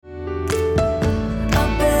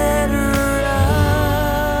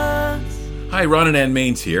Hi, Ron and Ann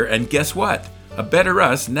Maines here, and guess what? A Better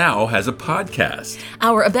Us now has a podcast.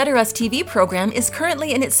 Our A Better Us TV program is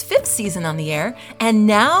currently in its 5th season on the air, and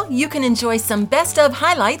now you can enjoy some best of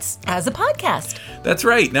highlights as a podcast. That's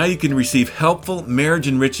right. Now you can receive helpful,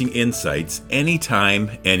 marriage-enriching insights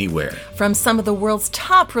anytime, anywhere. From some of the world's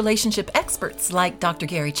top relationship experts like Dr.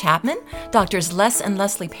 Gary Chapman, Drs. Les and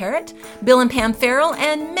Leslie Parrott, Bill and Pam Farrell,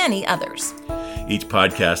 and many others. Each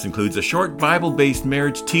podcast includes a short Bible-based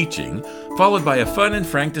marriage teaching, followed by a fun and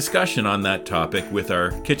frank discussion on that topic with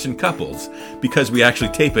our kitchen couples, because we actually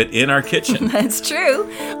tape it in our kitchen. That's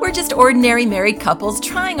true. We're just ordinary married couples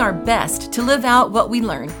trying our best to live out what we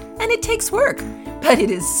learn. And it takes work, but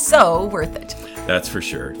it is so worth it. That's for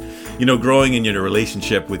sure. You know, growing in your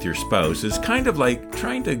relationship with your spouse is kind of like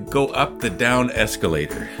trying to go up the down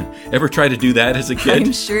escalator. Ever try to do that as a kid?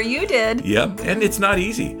 I'm sure you did. Yep, and it's not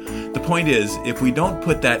easy. The point is, if we don't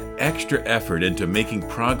put that extra effort into making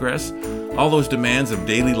progress, all those demands of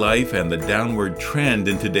daily life and the downward trend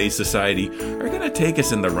in today's society are going to take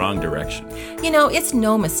us in the wrong direction. You know, it's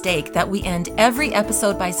no mistake that we end every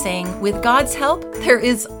episode by saying, with God's help, there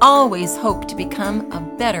is always hope to become a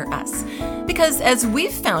better us. Because as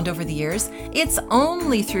we've found over the years, it's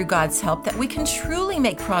only through God's help that we can truly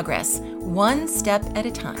make progress, one step at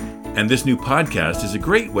a time. And this new podcast is a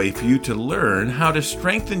great way for you to learn how to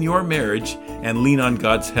strengthen your marriage and lean on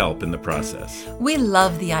God's help in the process. We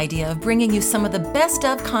love the idea of bringing you some of the best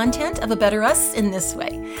of content of A Better Us in this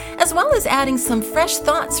way, as well as adding some fresh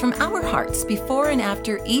thoughts from our hearts before and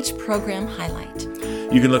after each program highlight.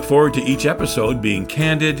 You can look forward to each episode being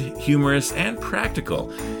candid, humorous, and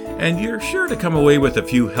practical. And you're sure to come away with a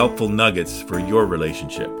few helpful nuggets for your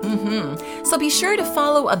relationship. So be sure to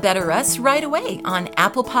follow A Better Us right away on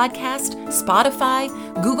Apple Podcast, Spotify,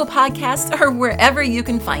 Google Podcasts, or wherever you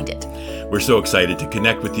can find it. We're so excited to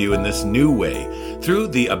connect with you in this new way through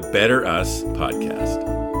the A Better Us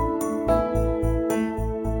podcast.